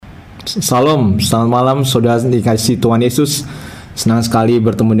Salam, selamat malam saudara dikasih Tuhan Yesus. Senang sekali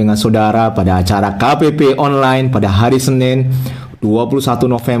bertemu dengan saudara pada acara KPP Online pada hari Senin 21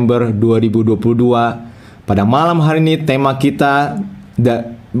 November 2022. Pada malam hari ini tema kita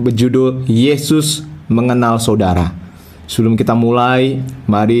berjudul Yesus mengenal saudara. Sebelum kita mulai,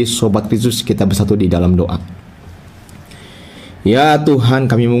 mari Sobat Kristus kita bersatu di dalam doa. Ya Tuhan,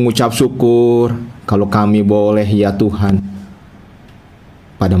 kami mengucap syukur kalau kami boleh ya Tuhan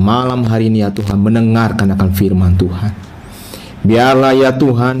pada malam hari ini ya Tuhan mendengarkan akan firman Tuhan. Biarlah ya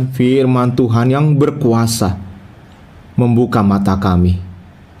Tuhan firman Tuhan yang berkuasa membuka mata kami,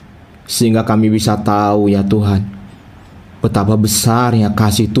 sehingga kami bisa tahu ya Tuhan betapa besarnya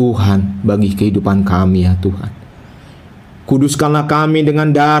kasih Tuhan bagi kehidupan kami ya Tuhan. Kuduskanlah kami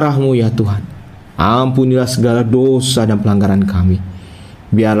dengan darah-Mu ya Tuhan. Ampunilah segala dosa dan pelanggaran kami.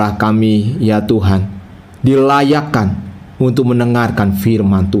 Biarlah kami ya Tuhan dilayakkan untuk mendengarkan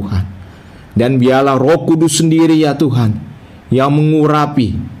firman Tuhan. Dan biarlah Roh Kudus sendiri ya Tuhan yang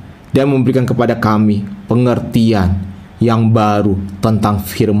mengurapi dan memberikan kepada kami pengertian yang baru tentang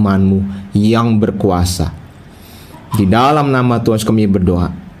firman-Mu yang berkuasa. Di dalam nama Tuhan kami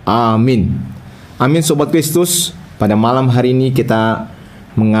berdoa. Amin. Amin Sobat Kristus. Pada malam hari ini kita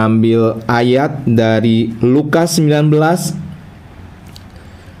mengambil ayat dari Lukas 19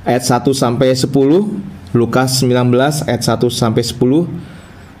 ayat 1 sampai 10. Lukas 19 ayat 1 sampai 10.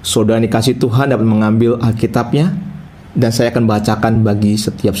 Saudara dikasih Tuhan dapat mengambil Alkitabnya dan saya akan bacakan bagi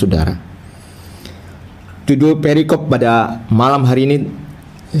setiap saudara. Judul perikop pada malam hari ini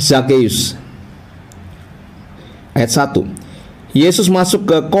Zakheus. Ayat 1. Yesus masuk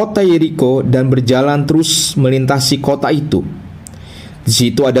ke kota Yeriko dan berjalan terus melintasi kota itu. Di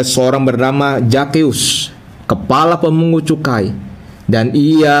situ ada seorang bernama Zakheus, kepala pemungut cukai, dan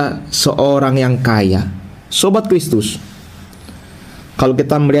ia seorang yang kaya. Sobat Kristus, kalau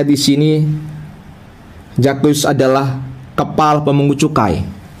kita melihat di sini, Zakheus adalah kepala pemungut cukai.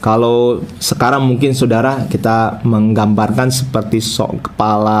 Kalau sekarang mungkin saudara kita menggambarkan seperti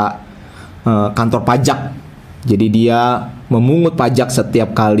kepala kantor pajak. Jadi dia memungut pajak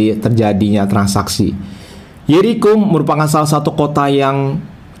setiap kali terjadinya transaksi. Yeriko merupakan salah satu kota yang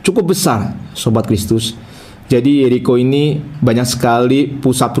cukup besar, Sobat Kristus. Jadi Yeriko ini banyak sekali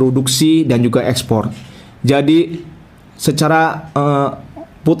pusat produksi dan juga ekspor. Jadi secara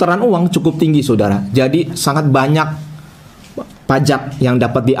putaran uang cukup tinggi saudara. Jadi sangat banyak pajak yang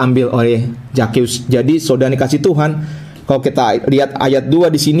dapat diambil oleh Zakheus. Jadi saudara dikasih Tuhan, kalau kita lihat ayat 2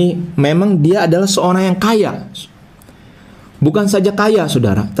 di sini, memang dia adalah seorang yang kaya. Bukan saja kaya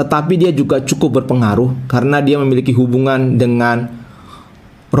saudara, tetapi dia juga cukup berpengaruh karena dia memiliki hubungan dengan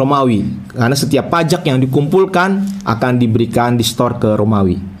Romawi. Karena setiap pajak yang dikumpulkan akan diberikan di store ke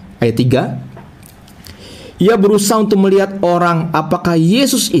Romawi. Ayat 3. Ia berusaha untuk melihat orang apakah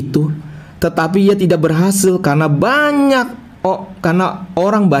Yesus itu, tetapi ia tidak berhasil karena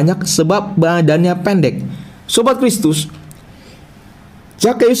orang banyak sebab badannya pendek. Sobat Kristus,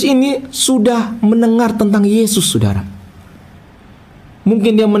 Zakheus ini sudah mendengar tentang Yesus saudara.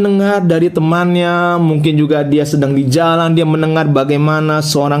 Mungkin dia mendengar dari temannya, mungkin juga dia sedang di jalan, dia mendengar bagaimana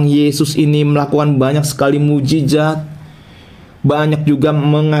seorang Yesus ini melakukan banyak sekali mujizat, banyak juga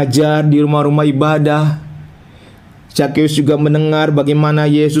mengajar di rumah-rumah ibadah. Zakheus juga mendengar bagaimana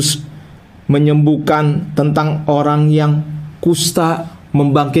Yesus menyembuhkan tentang orang yang kusta,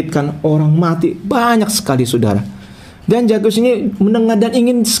 membangkitkan orang mati, banyak sekali saudara. Dan Zakheus ini mendengar dan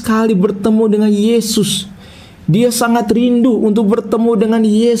ingin sekali bertemu dengan Yesus. Dia sangat rindu untuk bertemu dengan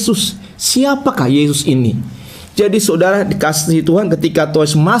Yesus. Siapakah Yesus ini? Jadi saudara dikasih Tuhan, ketika Tuhan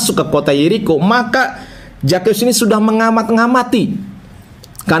masuk ke kota Yeriko, maka Zakheus ini sudah mengamati.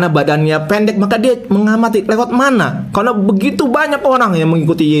 Karena badannya pendek, maka dia mengamati lewat mana. Karena begitu banyak orang yang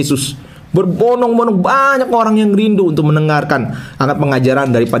mengikuti Yesus, berbondong-bondong banyak orang yang rindu untuk mendengarkan akan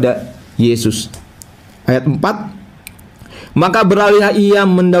pengajaran daripada Yesus. Ayat 4. Maka beralihlah ia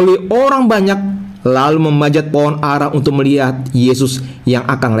mendahului orang banyak, lalu memanjat pohon ara untuk melihat Yesus yang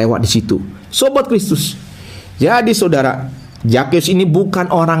akan lewat di situ. Sobat Kristus, jadi saudara, Zakheus ini bukan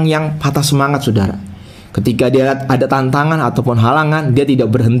orang yang patah semangat saudara. Ketika dia ada tantangan ataupun halangan, dia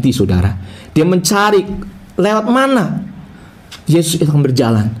tidak berhenti saudara. Dia mencari lewat mana Yesus akan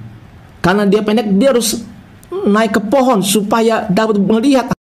berjalan. Karena dia pendek, dia harus naik ke pohon supaya dapat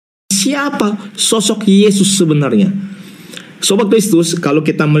melihat siapa sosok Yesus sebenarnya. Sobat Kristus, kalau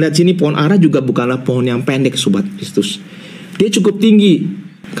kita melihat sini, pohon ara juga bukanlah pohon yang pendek Sobat Kristus. Dia cukup tinggi.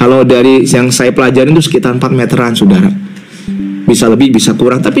 Kalau dari yang saya pelajarin itu sekitar 4 meteran saudara. Bisa lebih, bisa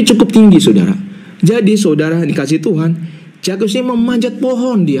kurang, tapi cukup tinggi saudara. Jadi saudara dikasih Tuhan, Zakheus ini memanjat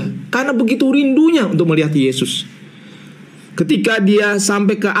pohon dia, karena begitu rindunya untuk melihat Yesus. Ketika dia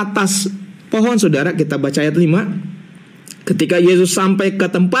sampai ke atas pohon, saudara, kita baca ayat 5. Ketika Yesus sampai ke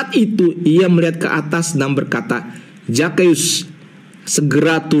tempat itu, ia melihat ke atas dan berkata, "Zakheus,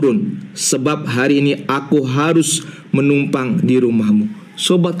 segera turun, sebab hari ini aku harus menumpang di rumahmu."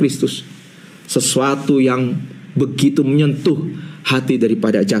 Sobat Kristus, sesuatu yang begitu menyentuh hati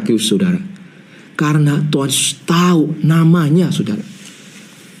daripada Zakheus, saudara. Karena Tuhan tahu namanya, saudara.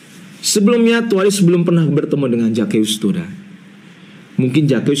 Sebelumnya Tuhan Yesus belum pernah bertemu dengan Zakheus, saudara. Mungkin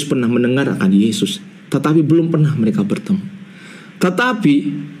Zakheus pernah mendengar akan Yesus, tetapi belum pernah mereka bertemu. Tetapi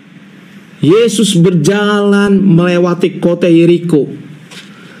Yesus berjalan melewati kota Yeriko.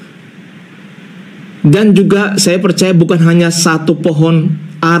 Dan juga saya percaya bukan hanya satu pohon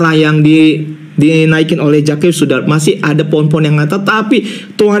ara yang dinaikin oleh Zakheus, saudara. Masih ada pohon-pohon yang lain, tetapi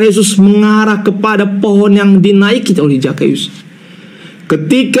Tuhan Yesus mengarah kepada pohon yang dinaikin oleh Zakheus.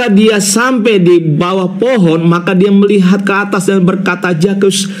 Ketika dia sampai di bawah pohon, maka dia melihat ke atas dan berkata,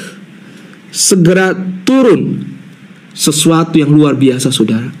 "Zakheus, segera turun." Sesuatu yang luar biasa,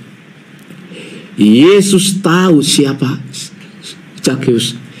 saudara. Yesus tahu siapa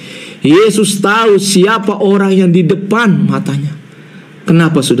Zakheus. Yesus tahu siapa orang yang di depan matanya.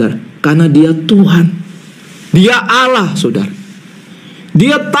 Kenapa, saudara? Karena dia Tuhan. Dia Allah, saudara.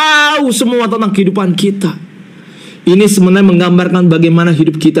 Dia tahu semua tentang kehidupan kita. Ini sebenarnya menggambarkan bagaimana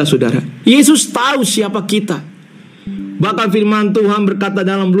hidup kita, saudara. Yesus tahu siapa kita. Bahkan firman Tuhan berkata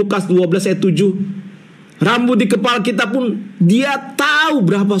dalam Lukas 12 ayat 7, rambut di kepala kita pun dia tahu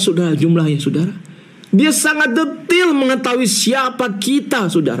berapa, saudara, jumlahnya, saudara. Dia sangat detail mengetahui siapa kita,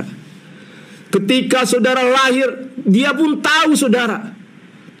 saudara. Ketika saudara lahir, dia pun tahu, saudara.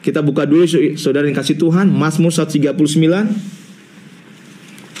 Kita buka dulu, saudara yang kasih Tuhan, Mazmur 139.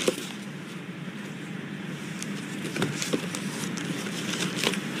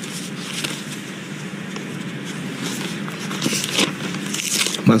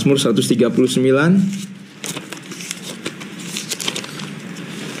 Mazmur 139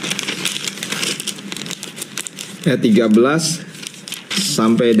 ayat 13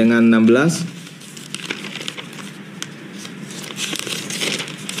 sampai dengan 16.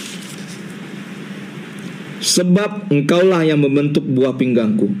 Sebab engkaulah yang membentuk buah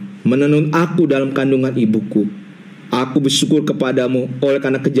pinggangku, menenun aku dalam kandungan ibuku. Aku bersyukur kepadamu oleh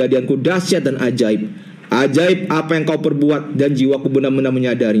karena kejadianku dahsyat dan ajaib. Ajaib apa yang kau perbuat, dan jiwaku benar-benar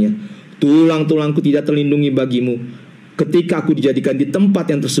menyadarinya. Tulang-tulangku tidak terlindungi bagimu ketika aku dijadikan di tempat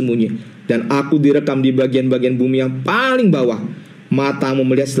yang tersembunyi, dan aku direkam di bagian-bagian bumi yang paling bawah. Matamu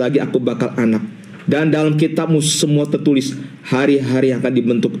melihat selagi aku bakal anak, dan dalam kitabmu semua tertulis hari-hari yang akan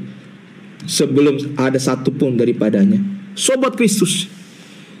dibentuk sebelum ada satupun daripadanya. Sobat Kristus,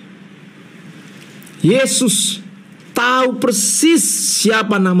 Yesus tahu persis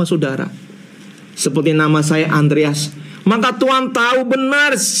siapa nama saudara. Seperti nama saya Andreas, maka Tuhan tahu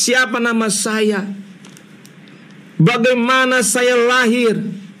benar siapa nama saya. Bagaimana saya lahir,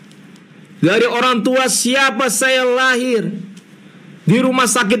 dari orang tua siapa saya lahir, di rumah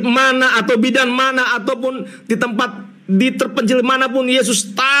sakit mana atau bidan mana, ataupun di tempat di terpencil manapun,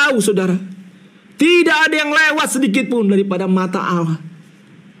 Yesus tahu, saudara. Tidak ada yang lewat sedikit pun daripada mata Allah.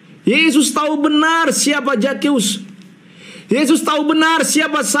 Yesus tahu benar siapa Zakheus. Yesus tahu benar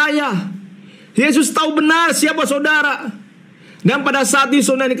siapa saya. Yesus tahu benar siapa saudara. Dan pada saat ini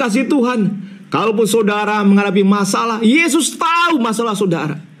saudara dikasih Tuhan, kalaupun saudara menghadapi masalah, Yesus tahu masalah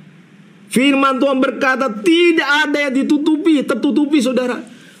saudara. Firman Tuhan berkata tidak ada yang tertutupi, saudara.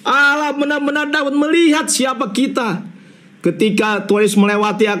 Allah benar-benar dapat melihat siapa kita. Ketika Tuhan Yesus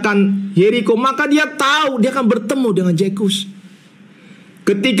melewati akan Yeriko, maka dia tahu dia akan bertemu dengan Zakheus.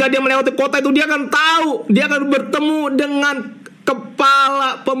 Ketika dia melewati kota itu, dia akan tahu dia akan bertemu dengan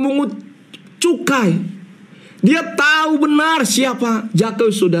kepala pemungut cukai. Dia tahu benar siapa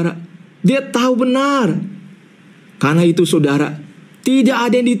Zakheus, saudara. Dia tahu benar. Karena itu, saudara, tidak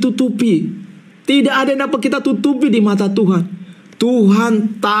ada yang ditutupi. Tidak ada yang dapat kita tutupi di mata Tuhan.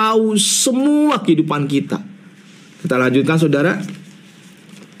 Tuhan tahu semua kehidupan kita. Kita lanjutkan, saudara.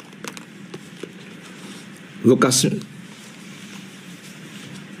 Lukas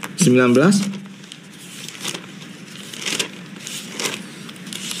 19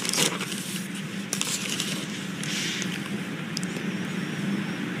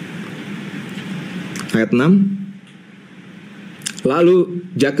 ayat 6. Lalu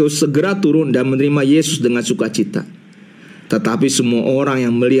Zakheus segera turun dan menerima Yesus dengan sukacita. Tetapi semua orang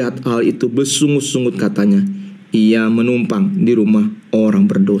yang melihat hal itu bersungut-sungut, katanya, ia menumpang di rumah orang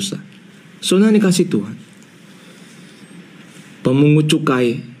berdosa. Saudara dikasih Tuhan, pemungut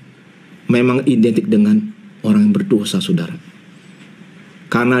cukai memang identik dengan orang yang berdosa, saudara.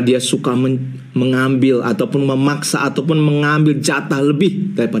 karena dia suka mengambil ataupun memaksa ataupun mengambil jatah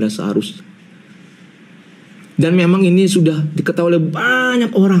lebih daripada seharusnya. Dan memang ini sudah diketahui oleh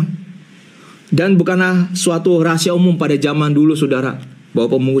banyak orang. Dan bukanlah suatu rahasia umum pada zaman dulu, saudara,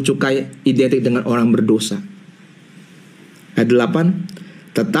 bahwa pemungut cukai identik dengan orang berdosa. Ayat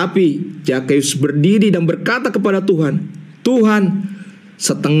 8, tetapi Zakheus berdiri dan berkata kepada Tuhan, Tuhan,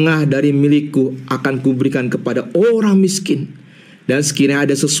 setengah dari milikku akan kuberikan kepada orang miskin. Dan sekiranya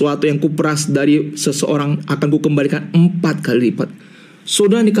ada sesuatu yang kuperas dari seseorang, akan kukembalikan 4 kali lipat.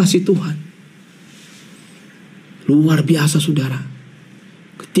 Saudara dikasih Tuhan, luar biasa saudara.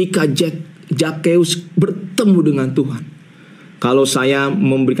 Ketika Zakheus bertemu dengan Tuhan. Kalau saya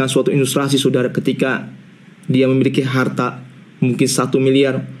memberikan suatu ilustrasi saudara, ketika dia memiliki harta mungkin 1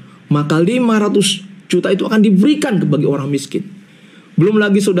 miliar, maka 500 juta itu akan diberikan bagi orang miskin. Belum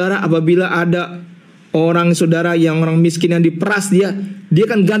lagi saudara, apabila ada orang saudara yang orang miskin yang diperas dia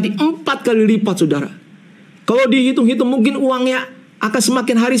akan ganti 4 kali lipat saudara. Kalau dihitung-hitung mungkin uangnya akan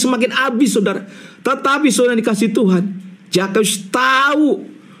semakin hari semakin habis saudara. Tetapi saudara dikasih Tuhan, Zakheus tahu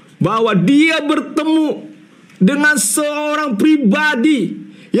bahwa dia bertemu dengan seorang pribadi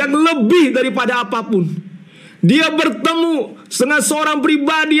yang lebih daripada apapun. Dia bertemu dengan seorang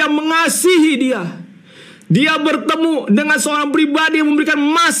pribadi yang mengasihi dia. Dia bertemu dengan seorang pribadi yang memberikan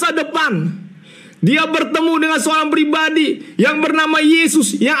masa depan. Dia bertemu dengan seorang pribadi yang bernama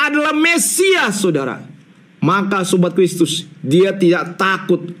Yesus, yang adalah Mesias, saudara. Maka sobat Kristus, dia tidak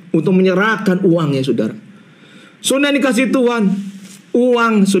takut untuk menyerahkan uangnya, saudara. Saudara dikasih Tuhan,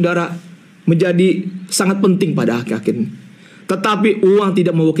 uang, saudara, menjadi sangat penting pada akhir ini. Tetapi uang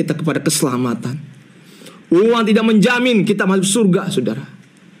tidak membawa kita kepada keselamatan. Uang tidak menjamin kita masuk surga, saudara.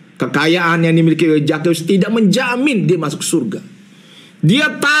 Kekayaan yang dimiliki oleh Zakheus tidak menjamin dia masuk surga.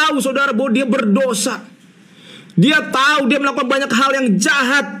 Dia tahu saudara bahwa dia berdosa. Dia tahu dia melakukan banyak hal yang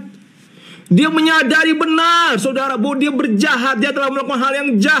jahat. Dia menyadari benar saudara bahwa dia berjahat. Dia telah melakukan hal yang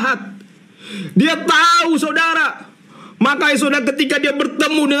jahat. Dia tahu saudara. Makanya saudara ketika dia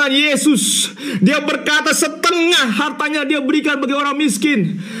bertemu dengan Yesus, dia berkata setengah hartanya dia berikan bagi orang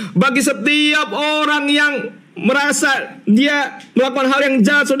miskin. Bagi setiap orang yang merasa dia melakukan hal yang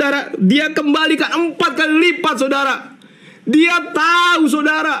jahat saudara, dia kembalikan 4 kali lipat saudara. Dia tahu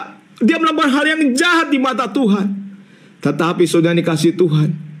saudara, dia melakukan hal yang jahat di mata Tuhan. Tetapi saudara dikasih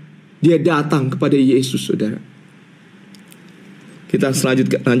Tuhan, dia datang kepada Yesus saudara. Kita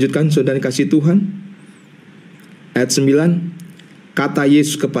lanjutkan saudara dikasih Tuhan. Ayat 9, kata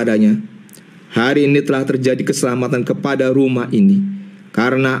Yesus kepadanya, hari ini telah terjadi keselamatan kepada rumah ini,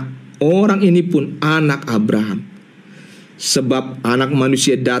 karena orang ini pun anak Abraham. Sebab anak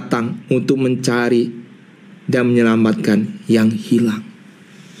manusia datang untuk mencari dan menyelamatkan yang hilang.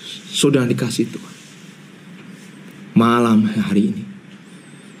 Saudara dikasih Tuhan, malam hari ini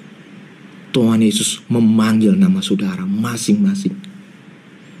Tuhan Yesus memanggil nama saudara masing-masing.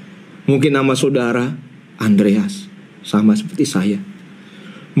 Mungkin nama saudara Andreas, sama seperti saya.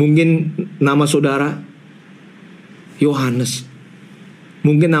 Mungkin nama saudara Yohanes.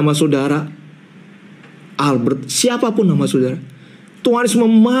 Mungkin nama saudara Albert. Siapapun nama saudara, Tuhan Yesus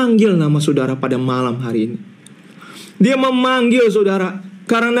memanggil nama saudara pada malam hari ini. Dia memanggil saudara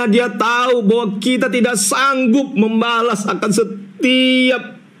karena dia tahu bahwa kita tidak sanggup membalas akan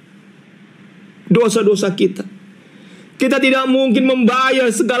setiap dosa-dosa kita. Kita tidak mungkin membayar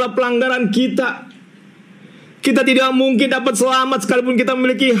segala pelanggaran kita. Kita tidak mungkin dapat selamat sekalipun kita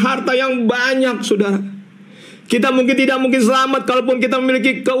memiliki harta yang banyak, saudara. Kita mungkin tidak mungkin selamat kalaupun kita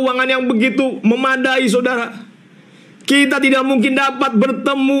memiliki keuangan yang begitu memadai, saudara. Kita tidak mungkin dapat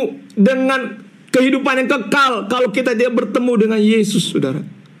bertemu dengan kehidupan yang kekal kalau kita tidak bertemu dengan Yesus, saudara.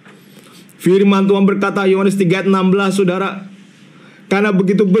 Firman Tuhan berkata, Yohanes 3:16, saudara, karena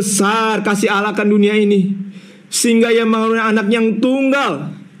begitu besar kasih Allah akan dunia ini, sehingga Ia mengaruniakan anak yang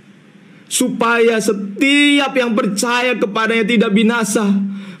tunggal, supaya setiap yang percaya kepadanya tidak binasa,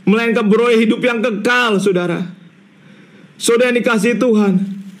 melainkan beroleh hidup yang kekal, saudara. Saudara yang dikasihi Tuhan,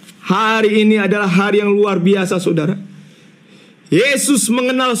 hari ini adalah hari yang luar biasa, saudara. Yesus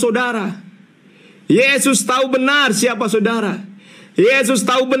mengenal saudara. Yesus tahu benar siapa saudara. Yesus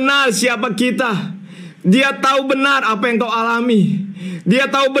tahu benar siapa kita. Dia tahu benar apa yang kau alami. Dia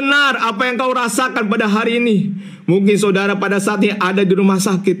tahu benar apa yang kau rasakan pada hari ini. Mungkin saudara pada saat ini ada di rumah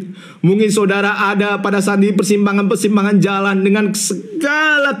sakit. Mungkin saudara ada pada saat ini persimpangan-persimpangan jalan dengan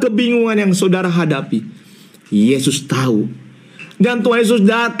segala kebingungan yang saudara hadapi. Yesus tahu. Dan Tuhan Yesus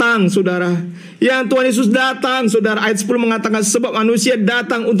datang, saudara. Yang Tuhan Yesus datang, saudara. Ayat 10 mengatakan, sebab manusia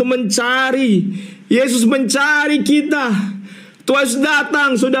datang untuk mencari. Yesus mencari kita. Tuhan Yesus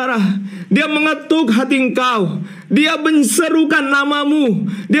datang, saudara. Dia mengetuk hati engkau. Dia menserukan namamu.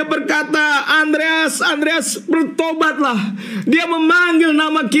 Dia berkata, Andreas, Andreas, bertobatlah. Dia memanggil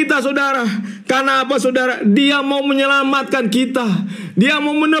nama kita, saudara. Karena apa, saudara? Dia mau menyelamatkan kita. Dia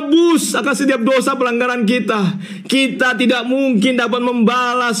mau menebus akan setiap dosa pelanggaran kita. Kita tidak mungkin dapat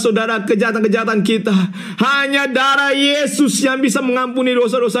membalas, saudara, kejahatan-kejahatan kita. Hanya darah Yesus yang bisa mengampuni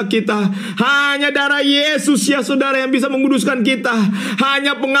dosa-dosa kita. Hanya darah Yesus ya, saudara, yang bisa menguduskan kita.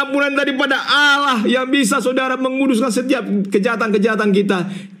 Hanya pengampunan daripada Allah yang bisa, saudara, menguduskan setiap kejahatan-kejahatan kita.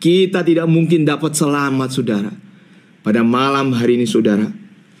 Kita tidak mungkin dapat selamat, saudara. Pada malam hari ini, saudara,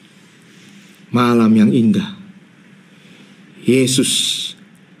 malam yang indah, Yesus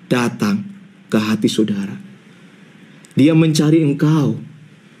datang ke hati saudara. Dia mencari engkau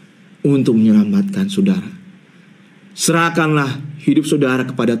untuk menyelamatkan saudara. Serahkanlah hidup saudara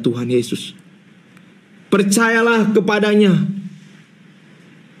kepada Tuhan Yesus. Percayalah kepadanya.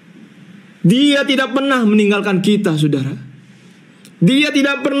 Dia tidak pernah meninggalkan kita, saudara. Dia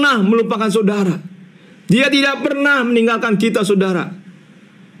tidak pernah melupakan saudara. Dia tidak pernah meninggalkan kita, saudara.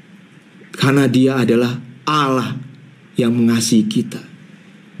 Karena dia adalah Allah yang mengasihi kita.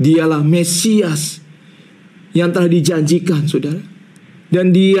 Dialah Mesias yang telah dijanjikan, saudara. Dan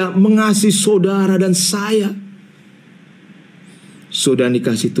dia mengasihi saudara dan saya. Saudara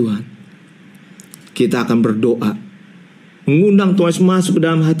dikasih Tuhan, kita akan berdoa, mengundang Tuhan Yesus masuk ke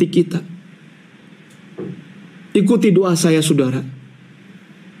dalam hati kita. Ikuti doa saya, saudara.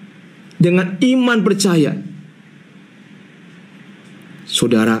 Dengan iman percaya,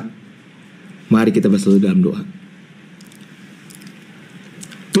 saudara, mari kita bersatu dalam doa.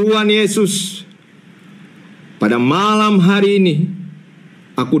 Tuhan Yesus, pada malam hari ini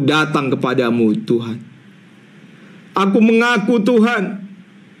aku datang kepadamu, Tuhan. Aku mengaku, Tuhan,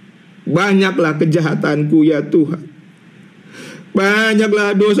 banyaklah kejahatanku ya Tuhan.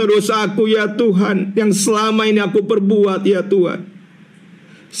 Banyaklah dosa-dosaku ya Tuhan, yang selama ini aku perbuat ya Tuhan.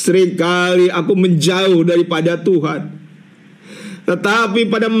 Seringkali aku menjauh daripada Tuhan.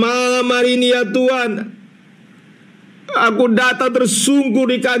 Tetapi pada malam hari ini ya Tuhan, aku datang tersungkur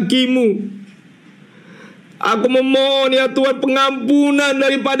di kaki-Mu. Aku memohon ya Tuhan pengampunan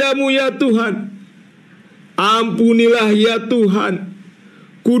daripadamu ya Tuhan. Ampunilah ya Tuhan.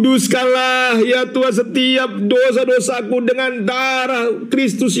 Kuduskanlah ya Tuhan setiap dosa-dosaku dengan darah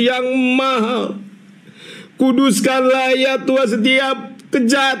Kristus yang mahal. Kuduskanlah ya Tuhan setiap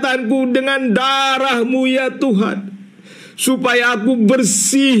kejahatanku dengan darah-Mu ya Tuhan. Supaya aku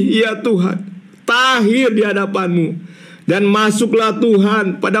bersih ya Tuhan, tahir di hadapan-Mu. Dan masuklah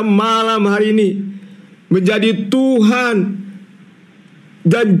Tuhan pada malam hari ini menjadi Tuhan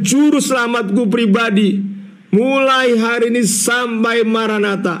dan juru selamatku pribadi, mulai hari ini sampai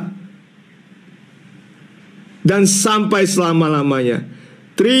Maranatha dan sampai selama-lamanya.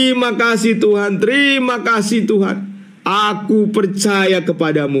 Terima kasih Tuhan, terima kasih Tuhan. Aku percaya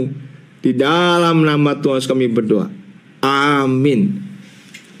kepadamu. Di dalam nama Tuhan kami berdoa. Amin.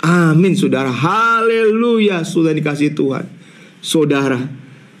 Amin, saudara. Haleluya. Sudah dikasih Tuhan. Saudara,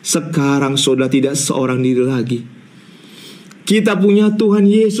 sekarang saudara tidak seorang diri lagi. Kita punya Tuhan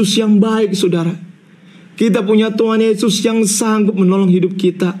Yesus yang baik, saudara. Kita punya Tuhan Yesus yang sanggup menolong hidup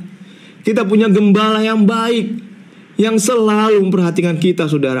kita. Kita punya gembala yang baik, yang selalu memperhatikan kita,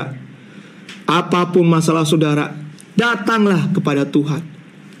 saudara. Apapun masalah saudara, datanglah kepada Tuhan.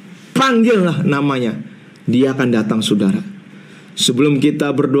 Panggillah namanya. Dia akan datang, saudara. Sebelum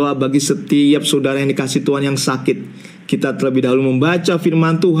kita berdoa bagi setiap saudara yang dikasih Tuhan yang sakit, kita terlebih dahulu membaca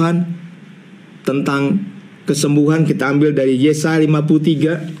firman Tuhan tentang kesembuhan. Kita ambil dari Yesaya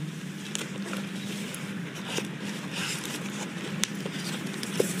 53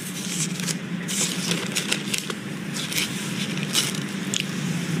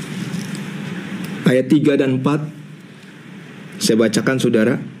 ayat 3 dan 4. Saya bacakan,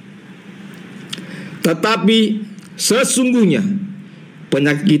 saudara. Tetapi sesungguhnya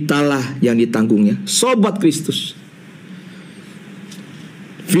penyakit kitalah yang ditanggungnya. Sobat Kristus,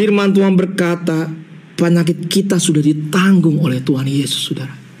 firman Tuhan berkata, penyakit kita sudah ditanggung oleh Tuhan Yesus,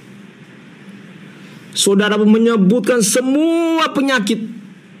 saudara. Saudara menyebutkan semua penyakit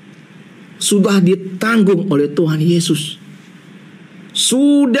sudah ditanggung oleh Tuhan Yesus.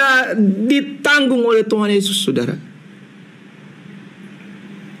 Sudah ditanggung oleh Tuhan Yesus, saudara.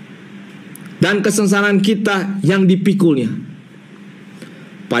 Dan kesengsaraan kita yang dipikulnya.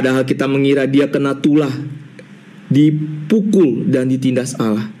 Padahal kita mengira dia kena tulah, dipukul dan ditindas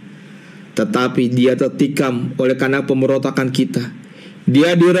Allah. Tetapi dia tertikam oleh karena pemberontakan kita.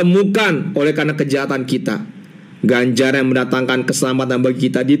 Dia diremukan oleh karena kejahatan kita. Ganjaran yang mendatangkan keselamatan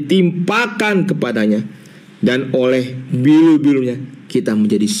bagi kita ditimpakan kepadanya. Dan oleh bilu-bilunya kita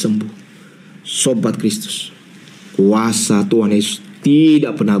menjadi sembuh. Sobat Kristus, Kuasa Tuhan Yesus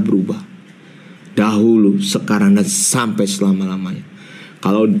tidak pernah berubah. Dahulu, sekarang, dan sampai selama-lamanya.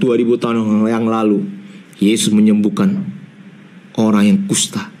 Kalau 2000 tahun yang lalu Yesus menyembuhkan orang yang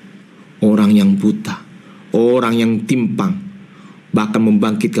kusta, orang yang buta, orang yang timpang, bahkan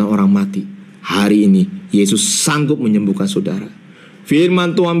membangkitkan orang mati, hari ini Yesus sanggup menyembuhkan saudara.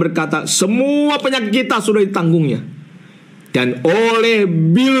 Firman Tuhan berkata, semua penyakit kita sudah ditanggungnya, dan oleh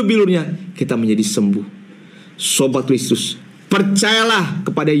bilu-bilunya kita menjadi sembuh. Sobat Kristus, percayalah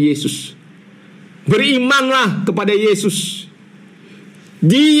kepada Yesus, berimanlah kepada Yesus.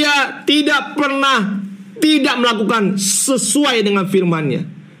 Dia tidak pernah tidak melakukan sesuai dengan firman-Nya.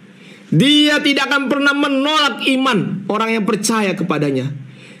 Dia tidak akan pernah menolak iman orang yang percaya kepadanya.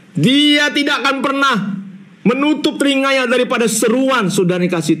 Dia tidak akan pernah menutup telinganya daripada seruan saudara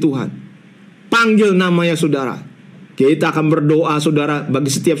kasih Tuhan. Panggil namanya saudara. Kita akan berdoa saudara bagi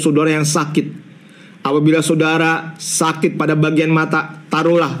setiap saudara yang sakit. Apabila saudara sakit pada bagian mata,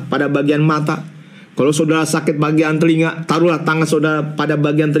 taruhlah pada bagian mata. Kalau saudara sakit bagian telinga, taruhlah tangan saudara pada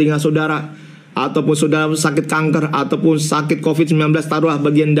bagian telinga saudara. Ataupun saudara sakit kanker, ataupun sakit COVID-19, taruhlah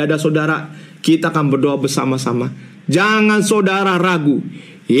bagian dada saudara. Kita akan berdoa bersama-sama. Jangan saudara ragu.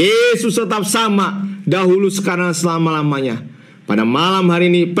 Yesus tetap sama, dahulu, sekarang, selama-lamanya. Pada malam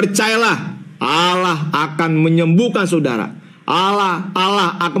hari ini percayalah, Allah akan menyembuhkan saudara.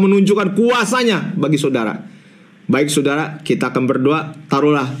 Allah akan menunjukkan kuasanya bagi saudara. Baik saudara, kita akan berdoa.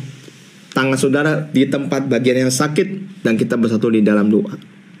 Taruhlah tangan saudara di tempat bagian yang sakit, dan kita bersatu di dalam doa.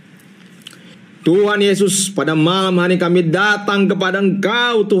 Tuhan Yesus, pada malam hari kami datang kepada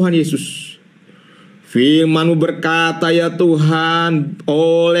Engkau Tuhan Yesus. Firman-Mu berkata, ya Tuhan,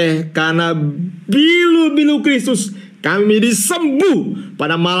 oleh karena bilu-bilu Kristus kami menjadi sembuh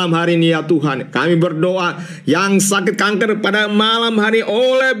pada malam hari ini ya Tuhan. Kami berdoa yang sakit kanker pada malam hari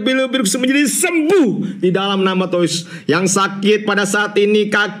oleh bilu-bilu menjadi sembuh di dalam nama Tuhan. Yang sakit pada saat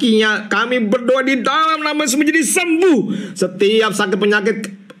ini kakinya, kami berdoa di dalam nama Yesus menjadi sembuh. Setiap sakit penyakit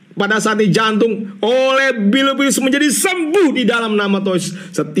pada saat ini jantung oleh bilu-bilu menjadi sembuh di dalam nama Tuhan.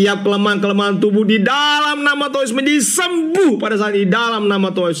 Setiap kelemahan-kelemahan tubuh di dalam nama Tuhan menjadi sembuh pada saat ini, di dalam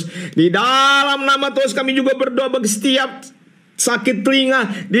nama Tuhan. Di dalam nama Tuhan kami juga berdoa bagi setiap sakit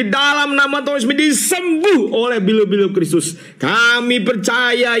telinga, di dalam nama Tuhan menjadi sembuh oleh bilu-bilu Kristus. Kami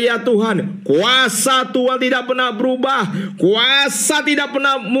percaya ya Tuhan, kuasa Tuhan tidak pernah berubah. Kuasa tidak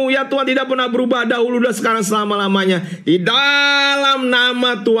pernah, ya Tuhan, tidak pernah berubah dahulu dan sekarang, selama-lamanya. Di dalam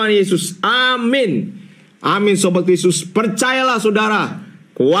nama Tuhan Yesus. Amin. Amin sobat Kristus. Percayalah saudara,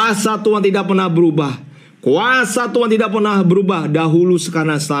 kuasa Tuhan tidak pernah berubah. Kuasa Tuhan tidak pernah berubah dahulu,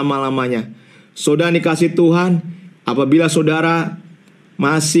 sekarang, selama-lamanya. Saudara dikasih Tuhan, apabila saudara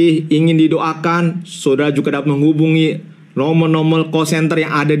masih ingin didoakan, saudara juga dapat menghubungi nomor-nomor call center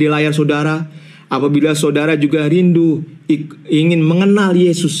yang ada di layar saudara. Apabila saudara juga rindu ingin mengenal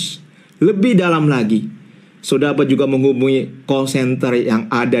Yesus lebih dalam lagi, saudara dapat juga menghubungi call center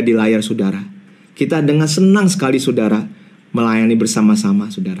yang ada di layar saudara. Kita dengan senang sekali saudara melayani bersama-sama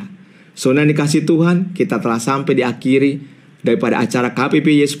saudara. Saudara dikasih Tuhan, kita telah sampai di akhiri daripada acara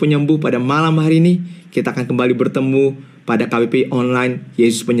KPP Yesus Penyembuh pada malam hari ini. Kita akan kembali bertemu pada KPP online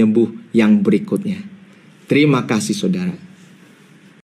Yesus Penyembuh yang berikutnya. Terima kasih saudara.